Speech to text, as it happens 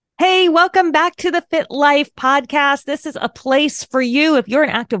Welcome back to the Fit Life podcast. This is a place for you if you're an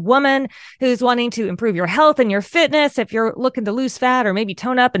active woman who's wanting to improve your health and your fitness, if you're looking to lose fat or maybe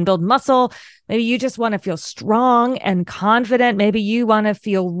tone up and build muscle. Maybe you just want to feel strong and confident. Maybe you want to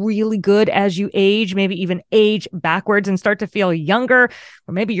feel really good as you age, maybe even age backwards and start to feel younger.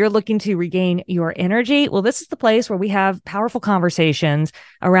 Or maybe you're looking to regain your energy. Well, this is the place where we have powerful conversations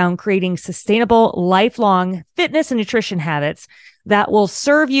around creating sustainable, lifelong fitness and nutrition habits that will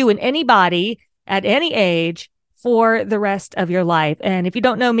serve you in any body at any age for the rest of your life. And if you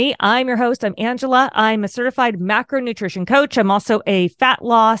don't know me, I'm your host. I'm Angela. I'm a certified macronutrition coach. I'm also a fat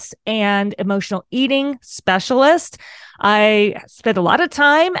loss and emotional eating specialist. I spent a lot of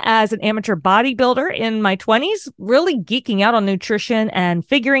time as an amateur bodybuilder in my 20s, really geeking out on nutrition and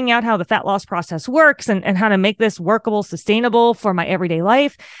figuring out how the fat loss process works and how to make this workable, sustainable for my everyday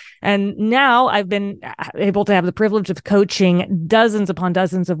life. And now I've been able to have the privilege of coaching dozens upon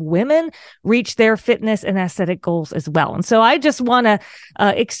dozens of women reach their fitness and aesthetic goals as well. And so I just want to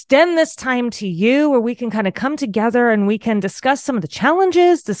extend this time to you where we can kind of come together and we can discuss some of the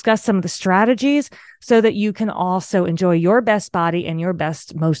challenges, discuss some of the strategies so that you can also enjoy your best body and your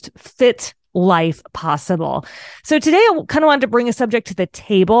best, most fit life possible. So today I kind of wanted to bring a subject to the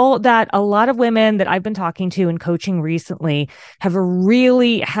table that a lot of women that I've been talking to and coaching recently have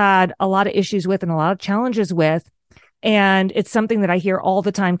really had a lot of issues with and a lot of challenges with. And it's something that I hear all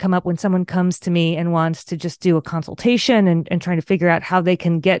the time come up when someone comes to me and wants to just do a consultation and trying to figure out how they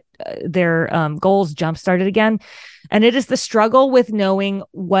can get their goals jump-started again. And it is the struggle with knowing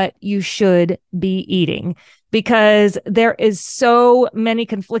what you should be eating, because there is so many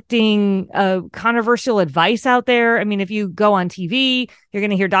conflicting, controversial advice out there. I mean, if you go on TV, you're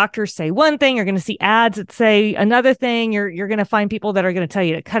going to hear doctors say one thing, you're going to see ads that say another thing. You're going to find people that are going to tell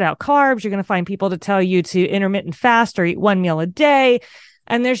you to cut out carbs. You're going to find people to tell you to intermittent fast or eat one meal a day.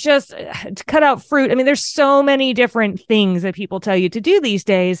 And there's just to cut out fruit. I mean, there's so many different things that people tell you to do these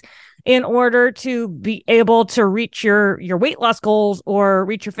days in order to be able to reach your weight loss goals or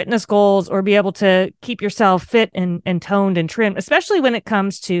reach your fitness goals or be able to keep yourself fit and toned and trim, especially when it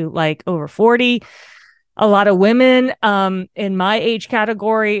comes to like over 40. A lot of women in my age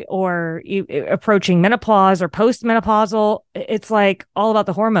category or approaching menopause or postmenopausal, it's like all about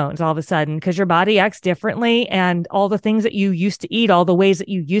the hormones all of a sudden because your body acts differently and all the things that you used to eat, all the ways that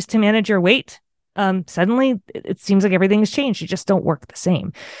you used to manage your weight, suddenly it seems like everything's changed. You just don't work the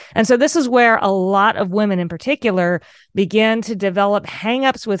same. And so this is where a lot of women in particular begin to develop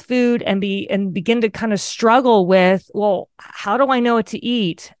hangups with food and begin to kind of struggle with, well, how do I know what to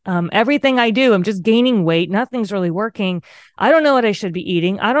eat? Everything I do, I'm just gaining weight. Nothing's really working. I don't know what I should be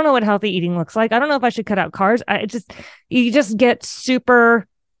eating. I don't know what healthy eating looks like. I don't know if I should cut out carbs. You just get super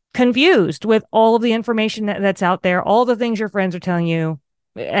confused with all of the information that's out there, all the things your friends are telling you.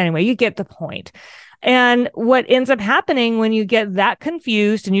 Anyway, you get the point. And what ends up happening when you get that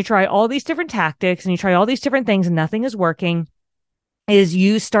confused and you try all these different tactics and you try all these different things and nothing is working is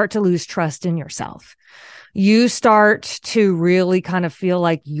you start to lose trust in yourself. You start to really kind of feel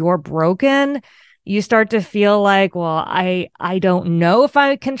like you're broken. You start to feel like, well, I don't know if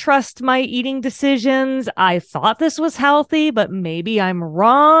I can trust my eating decisions. I thought this was healthy, but maybe I'm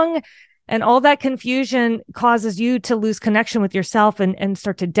wrong. And all that confusion causes you to lose connection with yourself and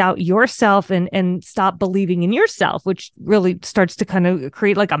start to doubt yourself and stop believing in yourself, which really starts to kind of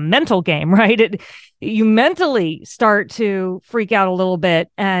create like a mental game, right? You mentally start to freak out a little bit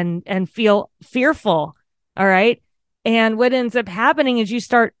and feel fearful. All right. And what ends up happening is you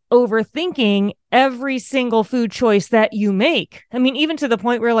start overthinking every single food choice that you make. I mean, even to the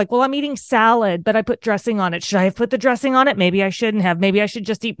point where you're like, well, I'm eating salad, but I put dressing on it. Should I have put the dressing on it? Maybe I shouldn't have. Maybe I should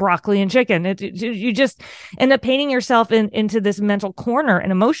just eat broccoli and chicken. You just end up painting yourself into this mental corner,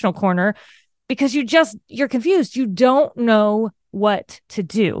 an emotional corner, because you're confused. You don't know what to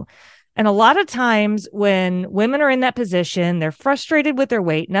do. And a lot of times when women are in that position, they're frustrated with their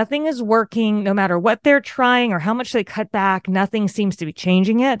weight. Nothing is working, no matter what they're trying or how much they cut back, nothing seems to be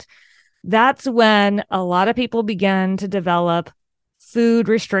changing it. That's when a lot of people begin to develop food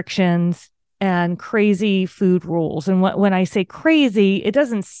restrictions and crazy food rules. And when I say crazy, it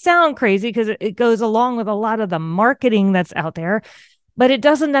doesn't sound crazy because it goes along with a lot of the marketing that's out there, but it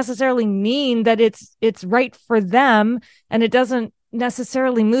doesn't necessarily mean that it's right for them. And it doesn't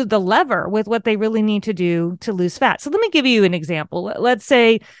necessarily move the lever with what they really need to do to lose fat. So let me give you an example. Let's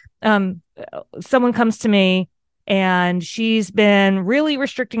say someone comes to me and she's been really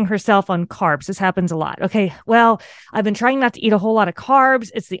restricting herself on carbs. This happens a lot. Okay, well, I've been trying not to eat a whole lot of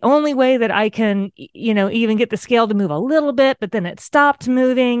carbs. It's the only way that I can, even get the scale to move a little bit, but then it stopped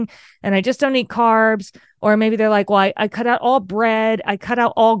moving and I just don't eat carbs. Or maybe they're like, well, I cut out all bread. I cut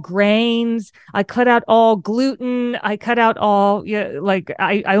out all grains. I cut out all gluten. I cut out all,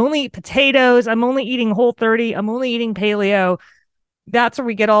 I only eat potatoes. I'm only eating Whole30. I'm only eating paleo. That's where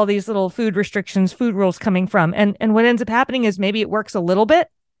we get all these little food restrictions, food rules coming from. And what ends up happening is maybe it works a little bit.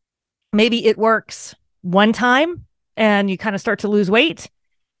 Maybe it works one time and you kind of start to lose weight,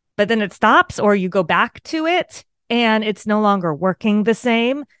 but then it stops or you go back to it and it's no longer working the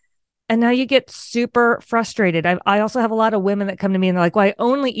same. And now you get super frustrated. I also have a lot of women that come to me and they're like, well, I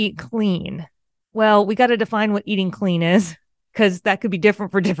only eat clean. Well, we got to define what eating clean is, because that could be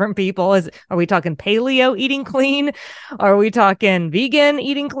different for different people. Are we talking paleo eating clean? Are we talking vegan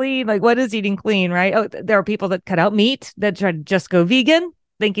eating clean? Like, what is eating clean, right? Oh, there are people that cut out meat that try to just go vegan,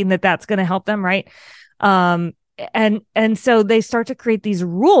 thinking that that's going to help them, right? And so they start to create these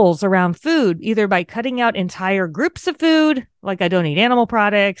rules around food, either by cutting out entire groups of food, like I don't eat animal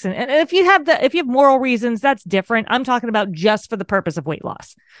products. And if you have moral reasons, that's different. I'm talking about just for the purpose of weight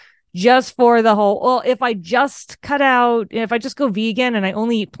loss, just for the whole, well, if I just go vegan and I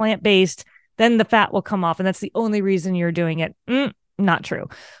only eat plant-based, then the fat will come off. And that's the only reason you're doing it. Not true.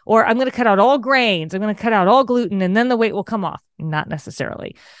 Or I'm going to cut out all grains. I'm going to cut out all gluten and then the weight will come off. Not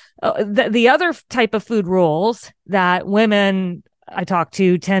necessarily. The other type of food rules that women I talk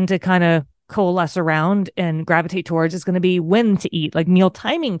to tend to kind of coalesce around and gravitate towards is going to be when to eat, like meal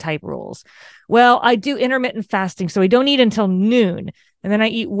timing type rules. Well, I do intermittent fasting, so I don't eat until noon. And then I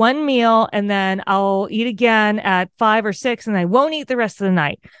eat one meal and then I'll eat again at 5 or 6 and I won't eat the rest of the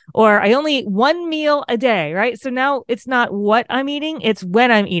night. Or I only eat one meal a day, right? So now it's not what I'm eating, it's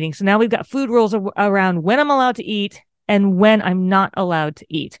when I'm eating. So now we've got food rules around when I'm allowed to eat and when I'm not allowed to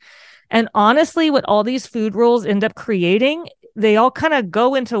eat. And honestly, what all these food rules end up creating, they all kind of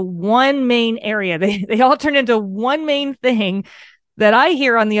go into one main area. They all turn into one main thing that I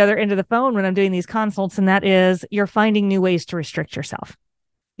hear on the other end of the phone when I'm doing these consults. And that is, you're finding new ways to restrict yourself.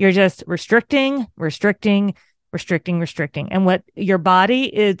 You're just restricting. And what your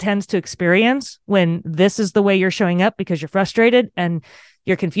body tends to experience when this is the way you're showing up because you're frustrated and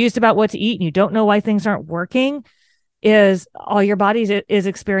you're confused about what to eat and you don't know why things aren't working, is all your body is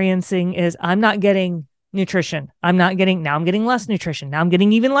experiencing is, I'm not getting nutrition. I'm getting less nutrition. Now I'm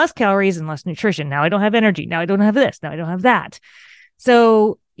getting even less calories and less nutrition. Now I don't have energy. Now I don't have this. Now I don't have that.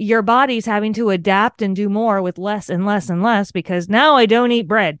 So your body's having to adapt and do more with less and less and less, because now I don't eat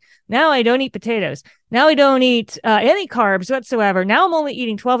bread. Now I don't eat potatoes. Now I don't eat any carbs whatsoever. Now I'm only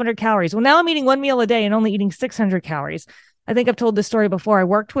eating 1,200 calories. Well, now I'm eating one meal a day and only eating 600 calories. I think I've told this story before. I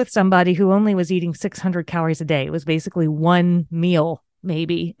worked with somebody who only was eating 600 calories a day. It was basically one meal,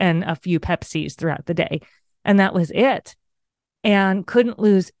 maybe, and a few Pepsis throughout the day. And that was it. And couldn't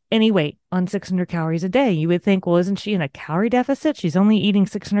lose any weight on 600 calories a day. You would think, well, isn't she in a calorie deficit? She's only eating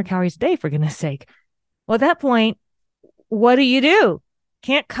 600 calories a day, for goodness sake. Well, at that point, what do?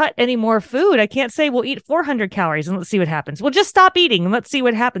 Can't cut any more food. I can't say, well, eat 400 calories and let's see what happens. Well, just stop eating and let's see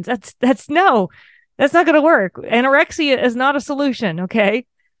what happens. That's not going to work. Anorexia is not a solution. Okay.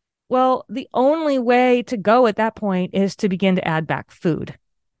 Well, the only way to go at that point is to begin to add back food.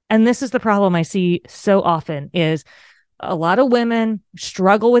 And this is the problem I see so often is a lot of women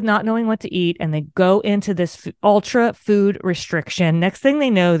struggle with not knowing what to eat, and they go into this ultra food restriction. Next thing they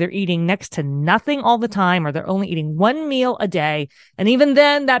know, they're eating next to nothing all the time, or they're only eating one meal a day. And even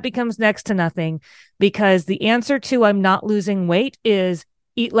then that becomes next to nothing, because the answer to I'm not losing weight is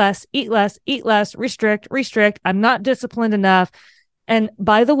eat less, restrict. I'm not disciplined enough. And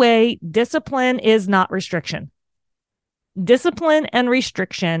by the way, discipline is not restriction. Discipline and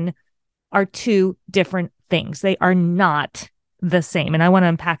restriction are two different things. They are not the same. And I want to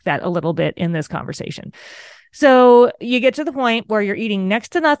unpack that a little bit in this conversation. So you get to the point where you're eating next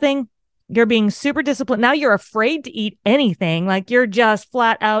to nothing. You're being super disciplined. Now you're afraid to eat anything. Like, you're just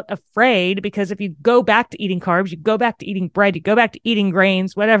flat out afraid, because if you go back to eating carbs, you go back to eating bread, you go back to eating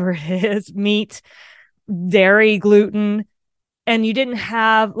grains, whatever it is, meat, dairy, gluten, and you didn't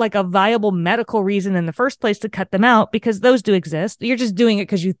have like a viable medical reason in the first place to cut them out, because those do exist. You're just doing it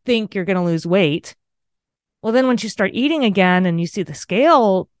because you think you're going to lose weight. Well, then once you start eating again and you see the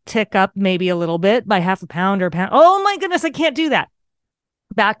scale tick up maybe a little bit by half a pound or a pound, oh my goodness, I can't do that.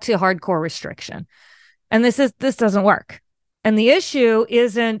 Back to hardcore restriction. And this doesn't work. And the issue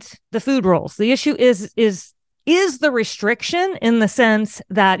isn't the food rules. The issue is the restriction, in the sense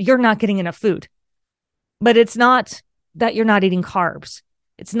that you're not getting enough food. But it's not that you're not eating carbs.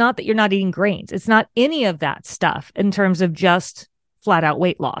 It's not that you're not eating grains. It's not any of that stuff in terms of just flat out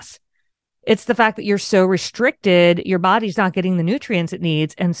weight loss. It's the fact that you're so restricted, your body's not getting the nutrients it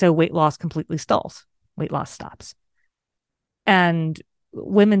needs. And so weight loss completely stalls. Weight loss stops. And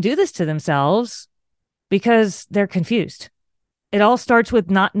women do this to themselves because they're confused. It all starts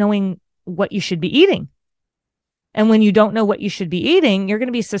with not knowing what you should be eating. And when you don't know what you should be eating, you're going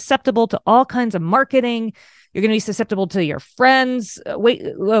to be susceptible to all kinds of marketing. You're going to be susceptible to your friends'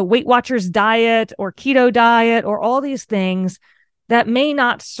 Weight Watchers diet or keto diet or all these things that may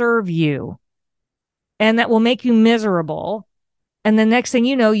not serve you and that will make you miserable. And the next thing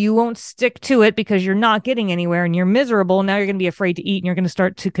you know, you won't stick to it because you're not getting anywhere and you're miserable. Now you're going to be afraid to eat and you're going to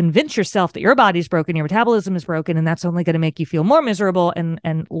start to convince yourself that your body's broken, your metabolism is broken, and that's only going to make you feel more miserable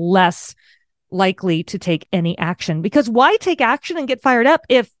and less likely to take any action. Because why take action and get fired up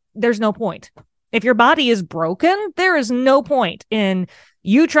if there's no point? If your body is broken, there is no point in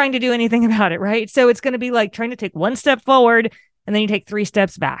you trying to do anything about it, right? So it's going to be like trying to take one step forward and then you take 3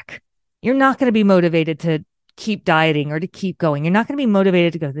 steps back. You're not going to be motivated to keep dieting or to keep going. You're not going to be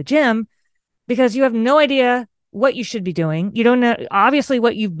motivated to go to the gym because you have no idea what you should be doing. You don't know, obviously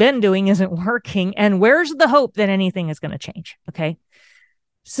what you've been doing isn't working. And where's the hope that anything is going to change? Okay.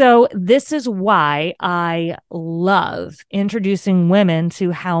 So this is why I love introducing women to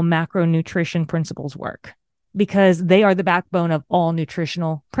how macronutrition principles work, because they are the backbone of all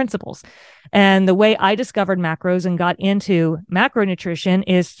nutritional principles. And the way I discovered macros and got into macronutrition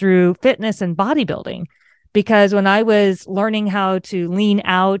is through fitness and bodybuilding. Because when I was learning how to lean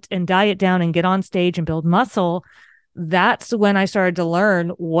out and diet down and get on stage and build muscle, that's when I started to learn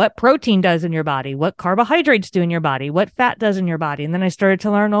what protein does in your body, what carbohydrates do in your body, what fat does in your body. And then I started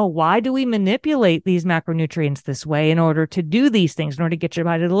to learn, why do we manipulate these macronutrients this way in order to do these things, in order to get your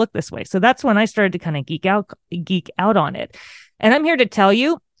body to look this way? So that's when I started to kind of geek out on it. And I'm here to tell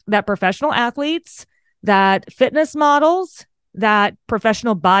you that professional athletes, that fitness models, that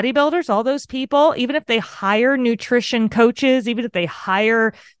professional bodybuilders, all those people, even if they hire nutrition coaches, even if they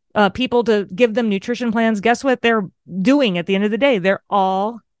hire people to give them nutrition plans, guess what they're doing at the end of the day? They're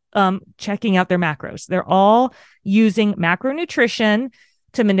all checking out their macros. They're all using macronutrition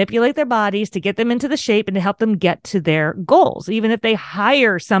to manipulate their bodies, to get them into the shape and to help them get to their goals. Even if they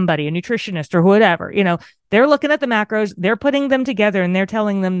hire somebody, a nutritionist or whatever, they're looking at the macros, they're putting them together and they're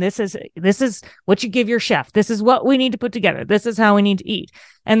telling them, this is what you give your chef. This is what we need to put together. This is how we need to eat.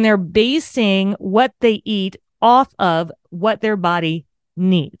 And they're basing what they eat off of what their body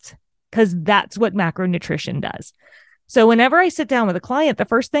needs, because that's what macronutrition does. So whenever I sit down with a client, the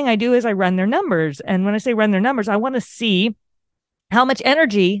first thing I do is I run their numbers. And when I say run their numbers, I want to see how much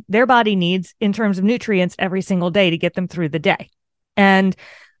energy their body needs in terms of nutrients every single day to get them through the day. And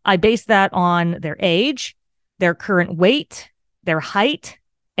I base that on their age, their current weight, their height,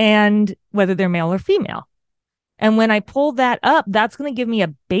 and whether they're male or female. And when I pull that up, that's going to give me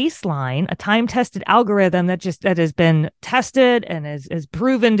a baseline, a time-tested algorithm that has been tested and is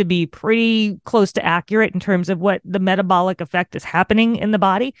proven to be pretty close to accurate in terms of what the metabolic effect is happening in the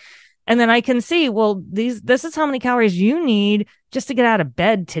body. And then I can see, this is how many calories you need just to get out of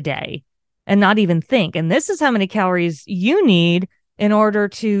bed today and not even think. And this is how many calories you need in order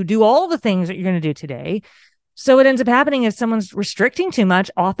to do all the things that you're going to do today. So what ends up happening is someone's restricting too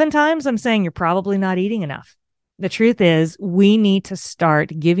much. Oftentimes I'm saying you're probably not eating enough. The truth is we need to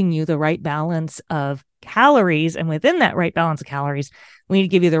start giving you the right balance of calories. And within that right balance of calories, we need to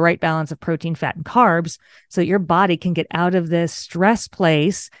give you the right balance of protein, fat, and carbs so that your body can get out of this stress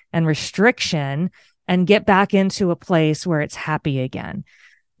place and restriction and get back into a place where it's happy again.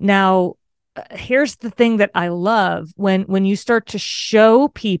 Now, here's the thing that I love when you start to show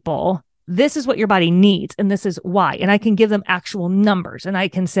people this is what your body needs and this is why. And I can give them actual numbers and I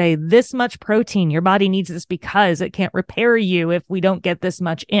can say this much protein, your body needs this because it can't repair you if we don't get this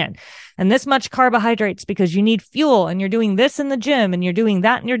much in. And this much carbohydrates because you need fuel and you're doing this in the gym and you're doing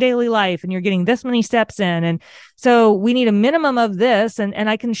that in your daily life and you're getting this many steps in. And so we need a minimum of this. And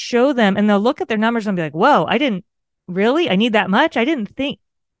I can show them and they'll look at their numbers and be like, whoa, I need that much.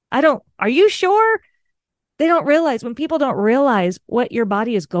 Are you sure? They don't realize when people don't realize what your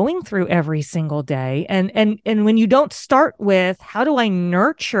body is going through every single day. And when you don't start with how do I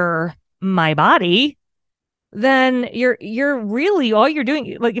nurture my body, then you're really all you're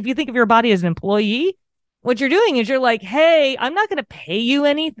doing. Like if you think of your body as an employee, what you're doing is you're like, hey, I'm not going to pay you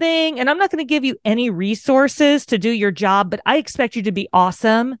anything and I'm not going to give you any resources to do your job, but I expect you to be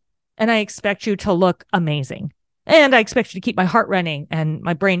awesome. And I expect you to look amazing. And I expect you to keep my heart running and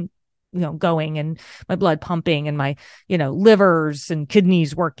my brain going and my blood pumping and my, livers and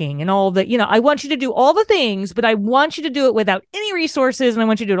kidneys working and all the, I want you to do all the things, but I want you to do it without any resources. And I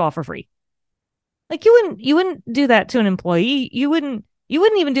want you to do it all for free. Like you wouldn't do that to an employee. You wouldn't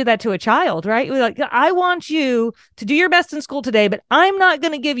even do that to a child, right? Like, I want you to do your best in school today, but I'm not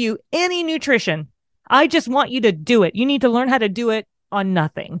going to give you any nutrition. I just want you to do it. You need to learn how to do it on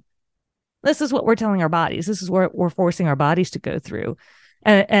nothing. This is what we're telling our bodies. This is what we're forcing our bodies to go through.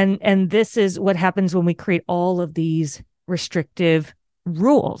 And this is what happens when we create all of these restrictive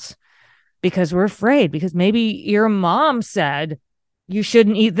rules, because we're afraid, because maybe your mom said you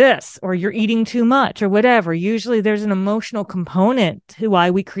shouldn't eat this, or you're eating too much, or whatever. Usually there's an emotional component to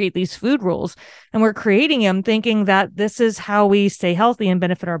why we create these food rules, and we're creating them thinking that this is how we stay healthy and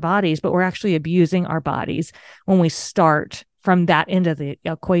benefit our bodies, but we're actually abusing our bodies when we start from that end of the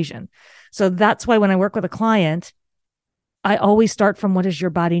equation. So that's why when I work with a client, I always start from, what does your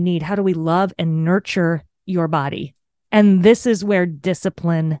body need? How do we love and nurture your body? And this is where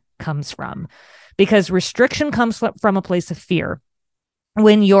discipline comes from, because restriction comes from a place of fear.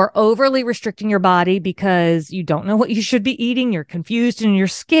 When you're overly restricting your body because you don't know what you should be eating, you're confused and you're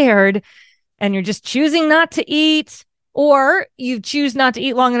scared, and you're just choosing not to eat, or you choose not to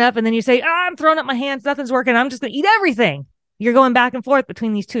eat long enough and then you say, I'm throwing up my hands, nothing's working, I'm just going to eat everything. You're going back and forth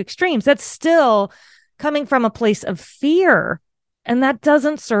between these two extremes. That's still coming from a place of fear, and that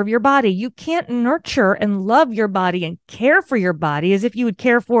doesn't serve your body. You can't nurture and love your body and care for your body as if you would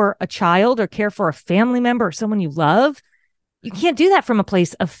care for a child or care for a family member or someone you love. You can't do that from a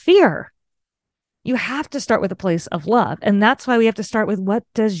place of fear. You have to start with a place of love. And that's why we have to start with, what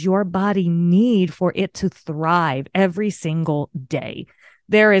does your body need for it to thrive every single day?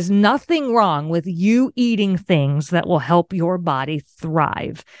 There is nothing wrong with you eating things that will help your body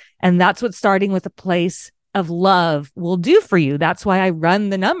thrive. And that's what starting with a place of love will do for you. That's why I run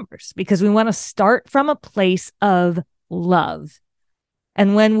the numbers, because we want to start from a place of love.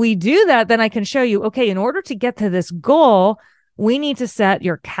 And when we do that, then I can show you, okay, in order to get to this goal, we need to set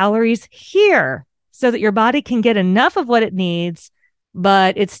your calories here so that your body can get enough of what it needs,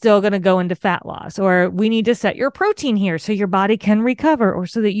 but it's still going to go into fat loss. Or we need to set your protein here so your body can recover, or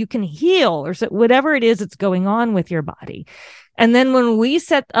so that you can heal, or so whatever it is that's going on with your body. And then when we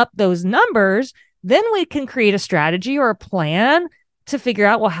set up those numbers, then we can create a strategy or a plan to figure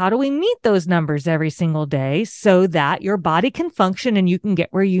out, well, how do we meet those numbers every single day so that your body can function and you can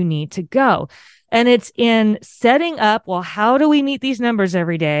get where you need to go? And it's in setting up, well, how do we meet these numbers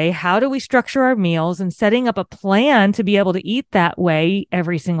every day? How do we structure our meals, and setting up a plan to be able to eat that way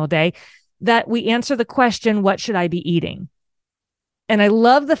every single day, that we answer the question, what should I be eating? And I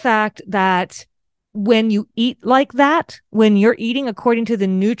love the fact that when you eat like that, when you're eating according to the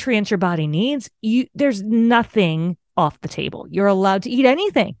nutrients your body needs, there's nothing off the table. You're allowed to eat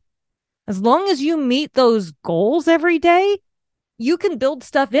anything. As long as you meet those goals every day, you can build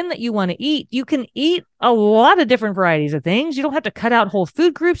stuff in that you want to eat. You can eat a lot of different varieties of things. You don't have to cut out whole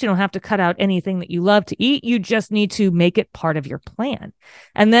food groups. You don't have to cut out anything that you love to eat. You just need to make it part of your plan.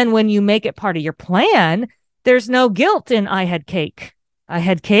 And then when you make it part of your plan, there's no guilt in I had cake. I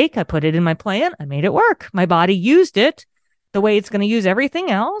had cake. I put it in my plan. I made it work. My body used it the way it's going to use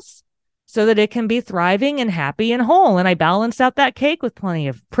everything else, so that it can be thriving and happy and whole. And I balanced out that cake with plenty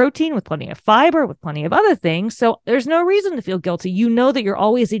of protein, with plenty of fiber, with plenty of other things. So there's no reason to feel guilty. You know that you're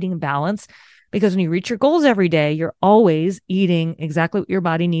always eating in balance, because when you reach your goals every day, you're always eating exactly what your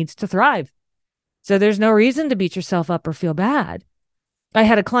body needs to thrive. So there's no reason to beat yourself up or feel bad. I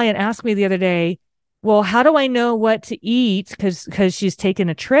had a client ask me the other day, well, how do I know what to eat? Because she's taken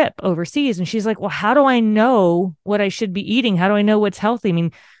a trip overseas, and she's like, well, how do I know what I should be eating? How do I know what's healthy? I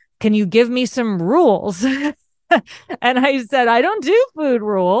mean, can you give me some rules? And I said, I don't do food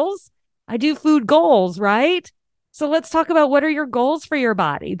rules. I do food goals, right? So let's talk about, what are your goals for your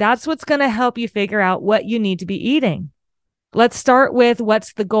body? That's what's going to help you figure out what you need to be eating. Let's start with,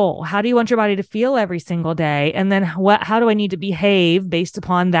 what's the goal? How do you want your body to feel every single day? And then how do I need to behave based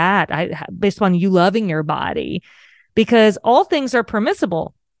upon that? Based upon you loving your body, because all things are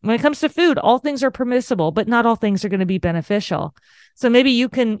permissible. When it comes to food, all things are permissible, but not all things are going to be beneficial. So maybe you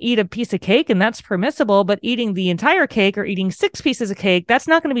can eat a piece of cake and that's permissible, but eating the entire cake or eating 6 pieces of cake, that's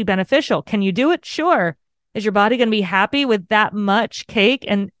not going to be beneficial. Can you do it? Sure. Is your body going to be happy with that much cake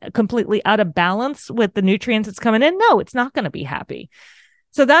and completely out of balance with the nutrients that's coming in? No, it's not going to be happy.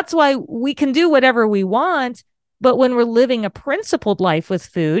 So that's why we can do whatever we want. But when we're living a principled life with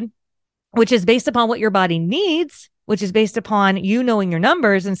food, which is based upon what your body needs, which is based upon you knowing your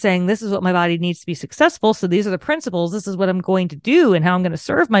numbers and saying, this is what my body needs to be successful. So these are the principles. This is what I'm going to do and how I'm going to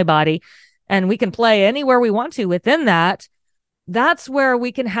serve my body. And we can play anywhere we want to within that. That's where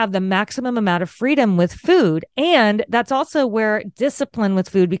we can have the maximum amount of freedom with food. And that's also where discipline with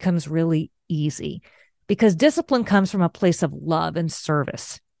food becomes really easy, because discipline comes from a place of love and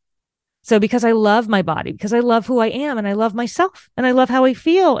service. So because I love my body, because I love who I am and I love myself and I love how I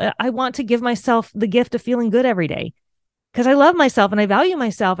feel, I want to give myself the gift of feeling good every day because I love myself and I value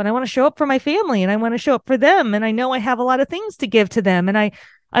myself and I want to show up for my family and I want to show up for them. And I know I have a lot of things to give to them. And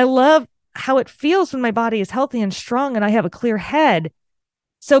I love how it feels when my body is healthy and strong and I have a clear head.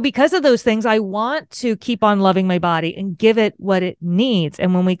 So because of those things, I want to keep on loving my body and give it what it needs.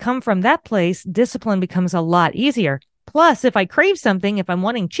 And when we come from that place, discipline becomes a lot easier. Plus, if I crave something, if I'm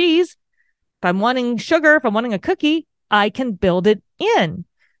wanting cheese, if I'm wanting sugar, if I'm wanting a cookie, I can build it in.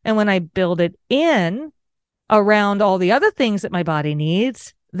 And when I build it in around all the other things that my body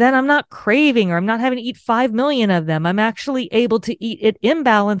needs, then I'm not craving or I'm not having to eat 5 million of them. I'm actually able to eat it in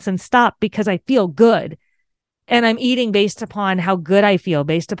balance and stop because I feel good. And I'm eating based upon how good I feel,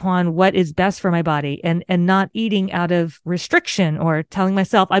 based upon what is best for my body, and not eating out of restriction or telling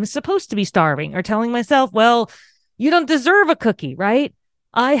myself I'm supposed to be starving or telling myself, well, you don't deserve a cookie, right?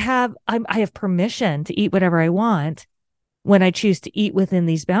 I have permission to eat whatever I want when I choose to eat within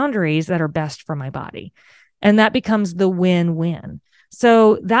these boundaries that are best for my body. And that becomes the win-win.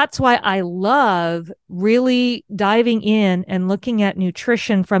 So that's why I love really diving in and looking at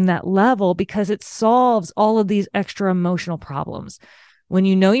nutrition from that level, because it solves all of these extra emotional problems. When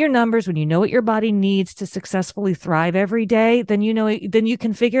you know your numbers, when you know what your body needs to successfully thrive every day, then you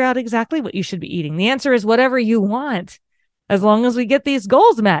can figure out exactly what you should be eating. The answer is whatever you want, as long as we get these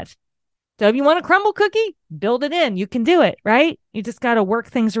goals met. So if you want a crumble cookie, build it in. You can do it, right? You just got to work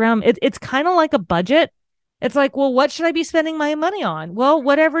things around. It's kind of like a budget. It's like, well, what should I be spending my money on? Well,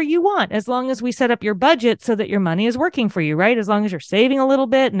 whatever you want, as long as we set up your budget so that your money is working for you, right? As long as you're saving a little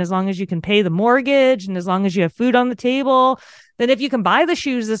bit and as long as you can pay the mortgage and as long as you have food on the table, then if you can buy the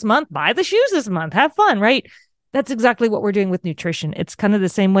shoes this month, buy the shoes this month, have fun, right? That's exactly what we're doing with nutrition. It's kind of the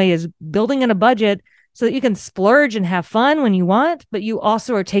same way as building in a budget so that you can splurge and have fun when you want, but you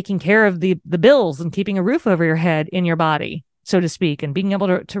also are taking care of the bills and keeping a roof over your head in your body, so to speak, and being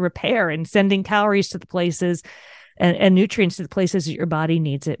able to repair and sending calories to the places and nutrients to the places that your body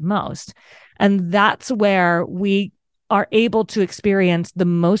needs it most. And that's where we are able to experience the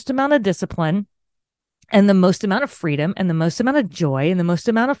most amount of discipline and the most amount of freedom and the most amount of joy and the most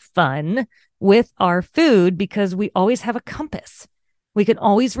amount of fun with our food, because we always have a compass. We can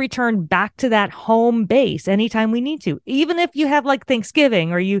always return back to that home base anytime we need to. Even if you have like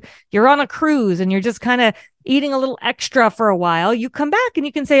Thanksgiving or you're on a cruise and you're just kind of eating a little extra for a while, you come back and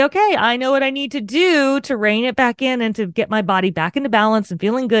you can say, okay, I know what I need to do to rein it back in and to get my body back into balance and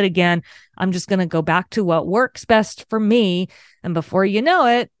feeling good again. I'm just going to go back to what works best for me. And before you know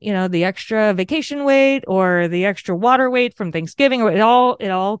it, the extra vacation weight or the extra water weight from Thanksgiving, or it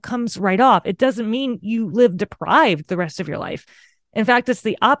all comes right off. It doesn't mean you live deprived the rest of your life. In fact, it's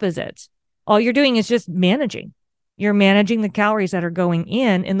the opposite. All you're doing is just managing. You're managing the calories that are going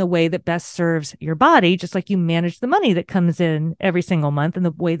in the way that best serves your body, just like you manage the money that comes in every single month in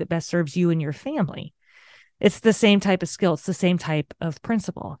the way that best serves you and your family. It's the same type of skill. It's the same type of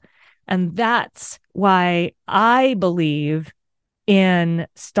principle. And that's why I believe in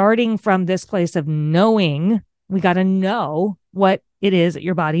starting from this place of knowing. We got to know what it is that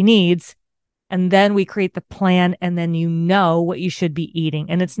your body needs. And then we create the plan, and then you know what you should be eating.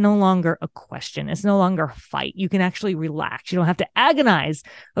 And it's no longer a question. It's no longer a fight. You can actually relax. You don't have to agonize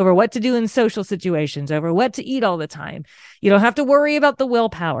over what to do in social situations, over what to eat all the time. You don't have to worry about the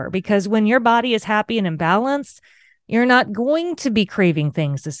willpower, because when your body is happy and in balance, you're not going to be craving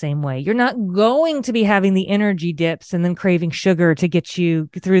things the same way. You're not going to be having the energy dips and then craving sugar to get you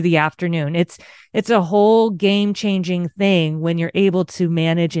through the afternoon. It's a whole game-changing thing when you're able to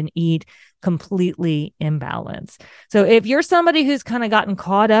manage and eat completely in balance. So if you're somebody who's kind of gotten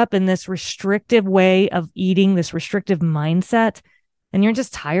caught up in this restrictive way of eating, this restrictive mindset, and you're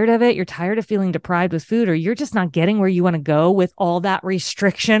just tired of it, you're tired of feeling deprived with food, or you're just not getting where you want to go with all that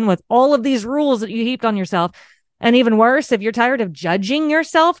restriction, with all of these rules that you heaped on yourself. And even worse, if you're tired of judging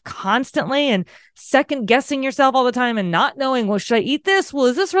yourself constantly and second guessing yourself all the time and not knowing, well, should I eat this? Well,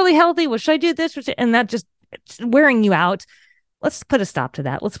 is this really healthy? Well, should I do this? And that just it's wearing you out. Let's put a stop to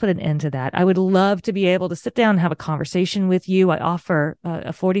that. Let's put an end to that. I would love to be able to sit down and have a conversation with you. I offer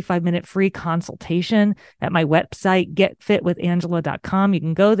a 45-minute free consultation at my website, getfitwithangela.com. You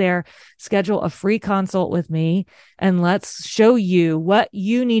can go there, schedule a free consult with me, and let's show you what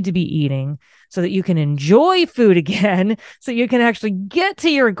you need to be eating so that you can enjoy food again, so you can actually get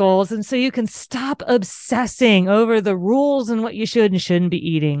to your goals, and so you can stop obsessing over the rules and what you should and shouldn't be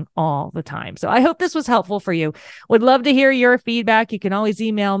eating all the time. So I hope this was helpful for you. Would love to hear your feedback. You can always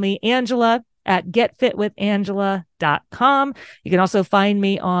email me, Angela at getfitwithangela.com. You can also find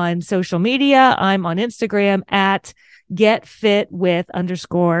me on social media. I'm on Instagram at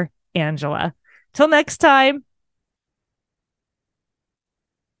getfitwith_Angela. Till next time.